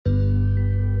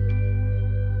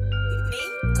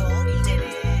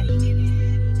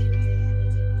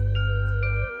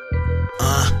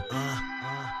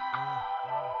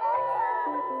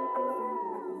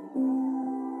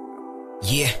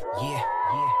Yeah.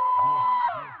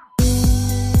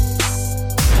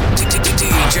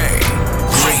 DJ,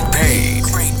 great paid.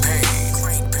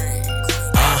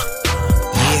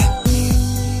 Yeah.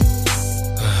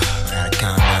 I gotta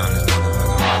calm down this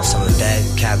motherfucker. Some of that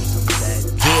cabin.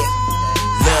 Yeah.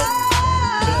 Look.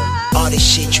 All this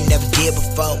shit you never did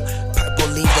before. Purple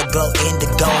leaves that glow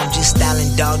indigo. I'm just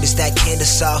styling, dog. This that Kinder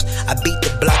sauce. I beat the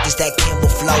block. This that Kimble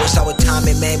flow. It's all with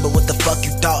timing, man. But what the fuck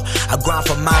you thought? I grind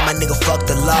for mine, my nigga. Fuck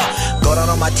the law. Gold out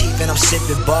on my teeth and I'm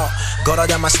sipping ball. Gold out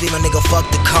down my sleeve, my nigga. Fuck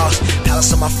the cost.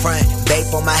 Palace on my front, vape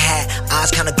on my hat.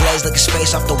 Eyes kinda glazed, looking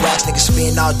space off the wax. Nigga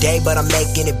spin all day, but I'm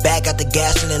making it back. Got the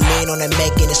gas and the lean on it,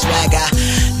 making it swag. I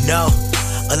know.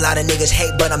 A lot of niggas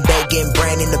hate, but I'm baking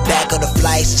brand in the back of the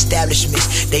flights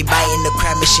establishments. They biting the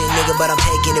crap machine, nigga, but I'm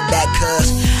taking it back,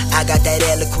 cuz I got that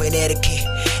eloquent etiquette.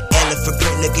 Elephant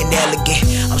print looking elegant.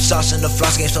 I'm saucing the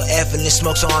floss game so effortless.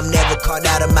 Smoke so I'm never caught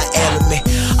out of my element.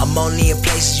 I'm only in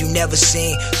places you never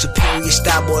seen. Superior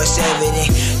style, boy, it's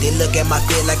evident. They look at my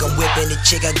fit like I'm whipping the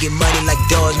chick. I get money like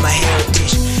doors, my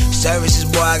heritage. Services,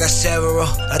 boy, I got several.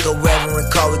 Like a reverend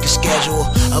call, we can schedule.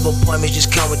 Of appointments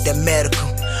just come with that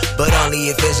medical. But only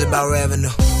if it's about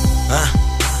revenue.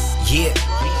 Yeah.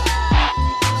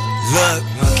 Look,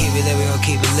 we gon' keep it lit, we gon'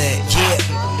 keep it lit.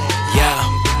 Yeah.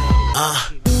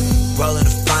 Rolling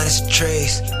the finest of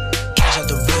trees. Cash out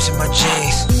the ribs in my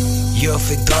jeans. You a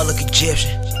fit gold look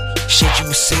Egyptian. Shit you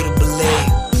must see to believe.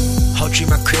 Whole treat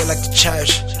my crib like the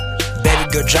church. Baby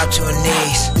girl drop to her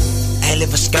knees. Ain't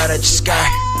live a skirt, I just skirt.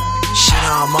 She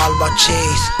know I'm all about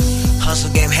cheese.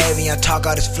 Hustle game heavy, I talk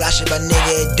all this flashy, but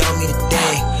nigga, it don't mean a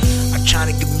thing. I'm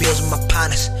tryna get meals with my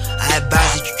partners. I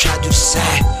advise that you try to do the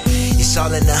same. It's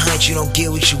all in the hunt, you don't get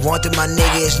what you want, then my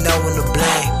nigga is no one to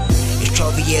blame. This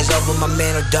trophy is over, my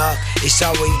man or dog. It's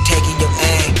all where you taking your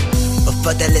aim. But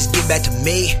fuck that, let's get back to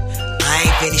me. I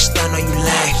ain't finished stun on you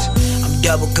lames. I'm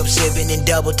double cup sipping and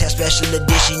double tap special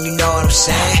edition, you know what I'm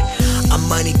saying? I'm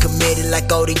money committed like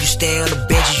Odin, you stay on the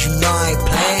benches, you know I ain't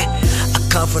playing. I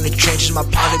come from the trenches, my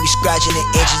palms be scratching the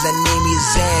inches, I need me a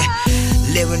Zen.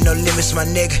 Living no limits, my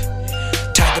nigga.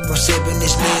 Turned up, I'm sipping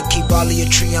this nigga. Keep all of your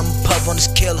tree, I'ma puff on this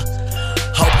killer.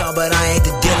 Hope on, but I ain't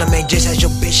the dealer, man. Just as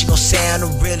your bitch, she gon' say I'm the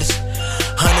realest.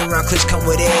 100 round clips come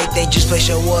with everything, just place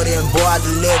your water and boy, I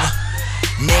deliver.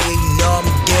 Nigga, you know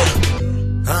I'ma get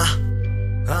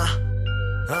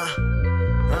her.